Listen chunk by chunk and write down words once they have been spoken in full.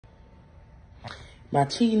my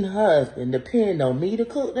cheating husband depend on me to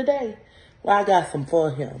cook today. Well, I got some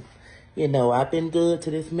for him. You know, I've been good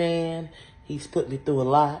to this man. He's put me through a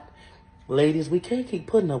lot. Ladies, we can't keep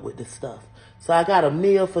putting up with this stuff. So I got a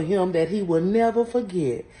meal for him that he will never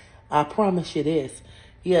forget. I promise you this.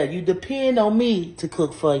 Yeah, you depend on me to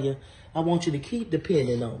cook for you. I want you to keep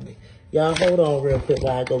depending on me. Y'all hold on real quick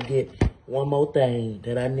while I go get one more thing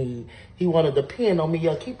that I need. He want to depend on me.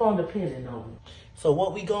 Y'all keep on depending on me. So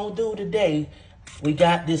what we going to do today, we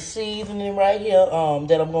got this seasoning right here that I'm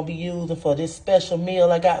going to be using for this special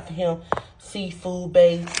meal I got for him. Seafood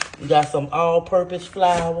base. We got some all-purpose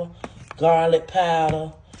flour, garlic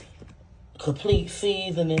powder, complete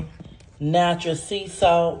seasoning, natural sea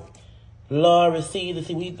salt, Lawry seasoning.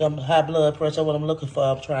 See, we high blood pressure, what I'm looking for.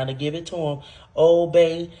 I'm trying to give it to him. Old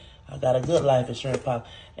Bay. I got a good life insurance policy.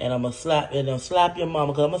 And I'm going to slap your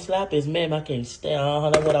mama. Because I'm going to slap his man. I can't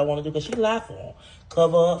stand. That's what I want to do. Because she lie for him.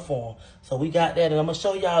 Cover up for him. So we got that. And I'm going to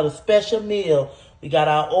show y'all the special meal. We got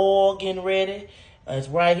our oil getting ready. It's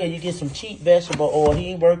right here. You get some cheap vegetable oil.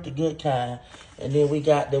 He ain't worked the good kind. And then we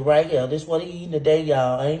got the right here. This is what he eating today,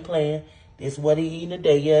 y'all. I ain't playing. This is what he eating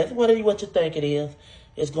today. Yeah, it's what you think it is.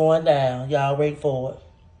 It's going down. Y'all wait for it.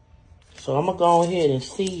 So I'm going to go ahead and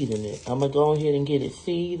season it. I'm going to go ahead and get it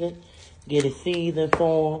seasoned. Get it seasoned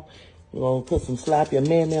for him. We're going to put some slap your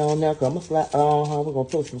mammy on there. Cause I'm going to slap, we're going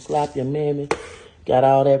to put some slap your mammy. Got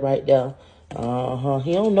all that right there. He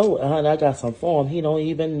don't know it. I got some for him. He don't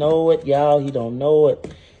even know it, y'all. He don't know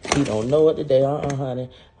it. He don't know it today. Honey.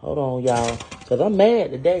 Hold on, y'all. Cause I'm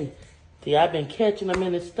mad today. See, I've been catching him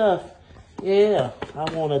in this stuff. Yeah. I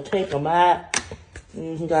want to take him out.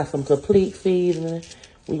 Got some complete seasoning.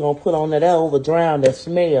 We're going to put on that over drown that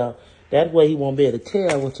smell. That way he won't be able to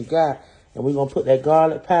tell what you got. And we're going to put that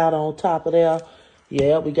garlic powder on top of there.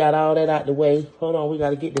 Yeah, we got all that out the way. Hold on, we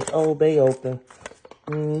got to get this Old Bay open.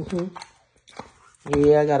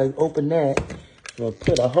 Yeah, I got to open that. Gonna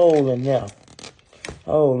put a hole in there.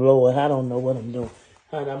 Oh, Lord, I don't know what I'm doing.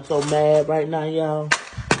 Honey, I'm so mad right now, y'all.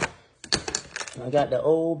 I got the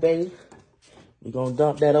Old Bay. We're going to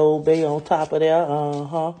dump that Old Bay on top of there.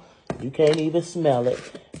 You can't even smell it.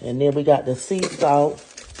 And then we got the sea salt.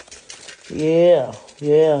 Yeah.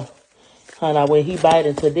 Honey, when he bite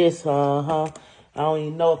into this, I don't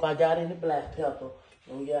even know if I got any black pepper.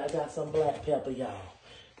 Oh, yeah, I got some black pepper, y'all.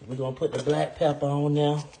 We're going to put the black pepper on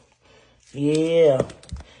there. Yeah.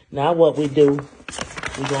 Now what we do,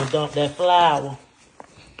 we're going to dump that flour.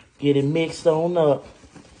 Get it mixed on up.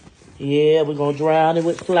 Yeah, we're going to drown it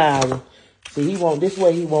with flour. See, this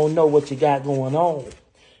way he won't know what you got going on.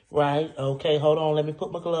 Right? Okay, hold on. Let me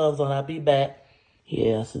put my gloves on. I'll be back.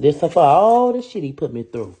 Yeah, so this is for all the shit he put me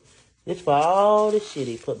through. This for all the shit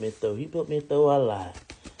he put me through. He put me through a lot.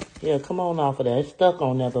 Yeah, come on off of that. It's stuck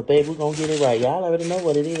on there, but baby, we're going to get it right. Y'all already know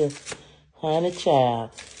what it is. Honey child.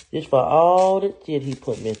 This for all the shit he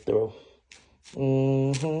put me through.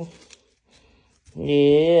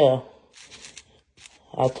 Yeah.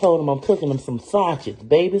 I told him I'm cooking him some sausages,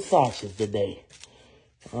 baby sausages today.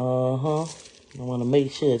 I want to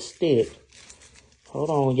make sure it stick. Hold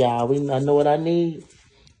on, y'all. I know what I need.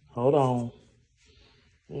 Hold on.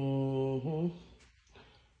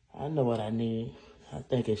 I know what I need. I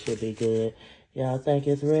think it should be good. Y'all think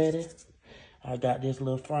it's ready? I got this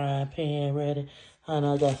little frying pan ready. Honey,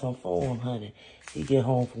 I got some for him, honey. He get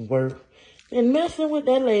home from work. Been messing with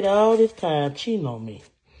that lady all this time, cheating on me.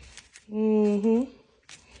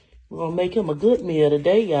 We're going to make him a good meal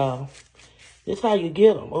today, y'all. This how you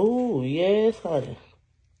get them. Oh, yes, honey.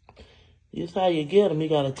 This how you get them. You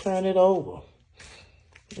got to turn it over.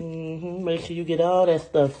 Make sure you get all that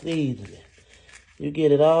stuff seasoning. You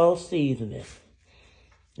get it all seasoning.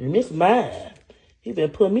 And this mine. He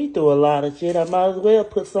been putting me through a lot of shit. I might as well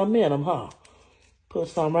put some in him, huh? Put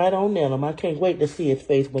some right on in him. I can't wait to see his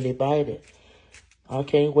face when he bite it. I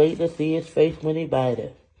can't wait to see his face when he bite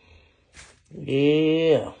it.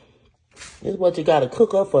 Yeah. This is what you got to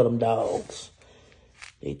cook up for them dogs.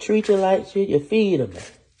 They treat you like shit, you feed them.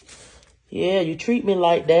 Yeah, you treat me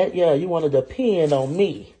like that. Yeah, you want to depend on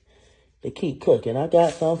me to keep cooking. I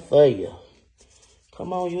got something for you.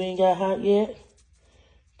 Come on, you ain't got hot yet?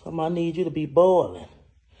 Come on, I need you to be boiling.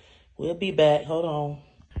 We'll be back. Hold on.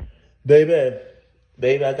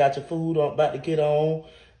 Baby, I got your food. I'm about to get on.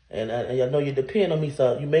 And I know you depend on me,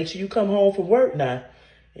 so you make sure you come home from work now.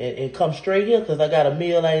 And come straight here, because I got a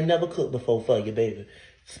meal I ain't never cooked before for you, baby.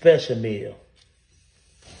 Special meal.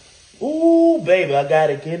 Ooh, baby, I got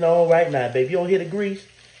it getting on right now, baby. You don't hear the grease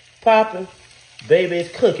popping? Baby,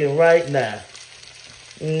 it's cooking right now.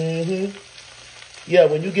 Yeah,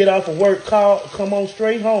 when you get off of work, come on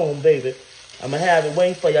straight home, baby. I'm going to have it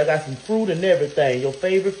waiting for you. I got some fruit and everything, your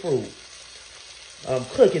favorite fruit. I'm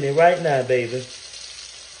cooking it right now, baby.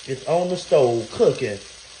 It's on the stove, cooking.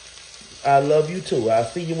 I love you too. I'll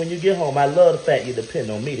see you when you get home. I love the fact you depend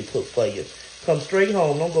on me to cook for you. Come straight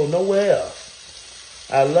home. Don't go nowhere else.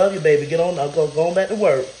 I love you, baby. Get on. I'll go back to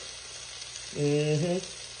work. Mm-hmm.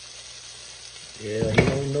 Yeah, he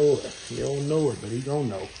don't know it. He don't know it, but he gonna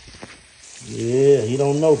know. Yeah, he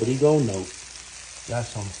don't know, but he gonna know. Got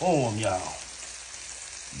some for him, y'all.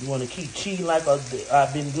 You want to keep cheating like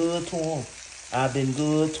I've been good to him. I've been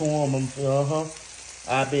good to him.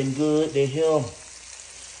 I've been good to him.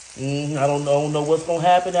 I don't know what's going to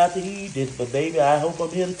happen after he eat this, but baby, I hope I'm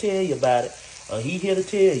here to tell you about it. He here to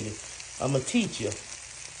tell you. I'm going to teach you.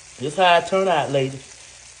 This how it turn out,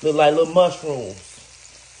 ladies. Look like little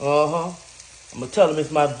mushrooms. I'm going to tell them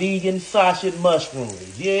it's my vegan sausage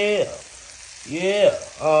mushrooms. Yeah. Yeah.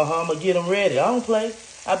 I'm going to get them ready. I don't play.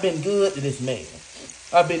 I've been good to this man.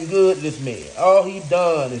 I've been good to this man. All he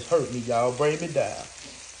done is hurt me, y'all. Bring me down.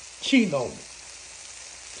 Cheating on me.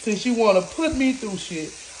 Since you want to put me through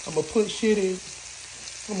shit, I'm going to put shit in.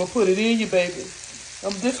 I'm going to put it in you, baby.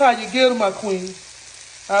 This how you get them, my queen.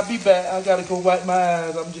 I'll be back. I got to go wipe my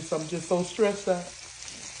eyes. I'm just so stressed out.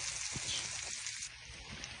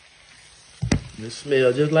 It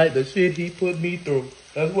smells just like the shit he put me through.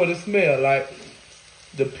 That's what it smells like.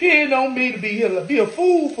 Depend on me to be a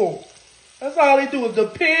fool for. That's all they do is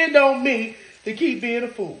depend on me to keep being a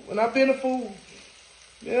fool. And I've been a fool.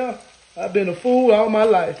 Yeah, I've been a fool all my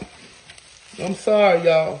life. I'm sorry,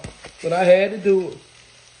 y'all, but I had to do it.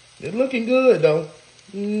 It's looking good, though.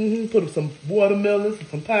 Put some watermelons and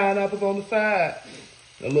some pineapples on the side.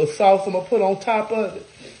 A little sauce I'm going to put on top of it.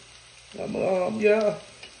 Yeah.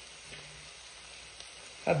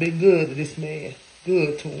 I've been good to this man.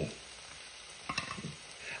 Good to him.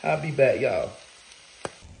 I'll be back, y'all.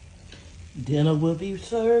 Dinner will be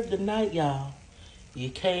served tonight, y'all.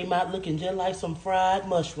 It came out looking just like some fried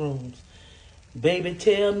mushrooms. Baby,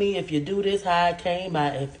 tell me if you do this how it came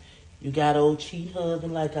out, if you got an old cheat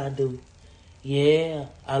husband like I do. Yeah,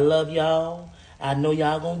 I love y'all. I know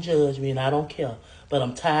y'all gonna judge me and I don't care. But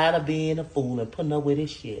I'm tired of being a fool and putting up with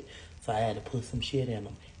this shit. So I had to put some shit in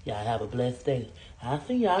them. Y'all have a blessed day. I'll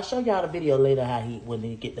show y'all the video later when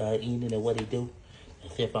he get eating and what he do.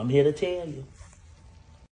 As if I'm here to tell you.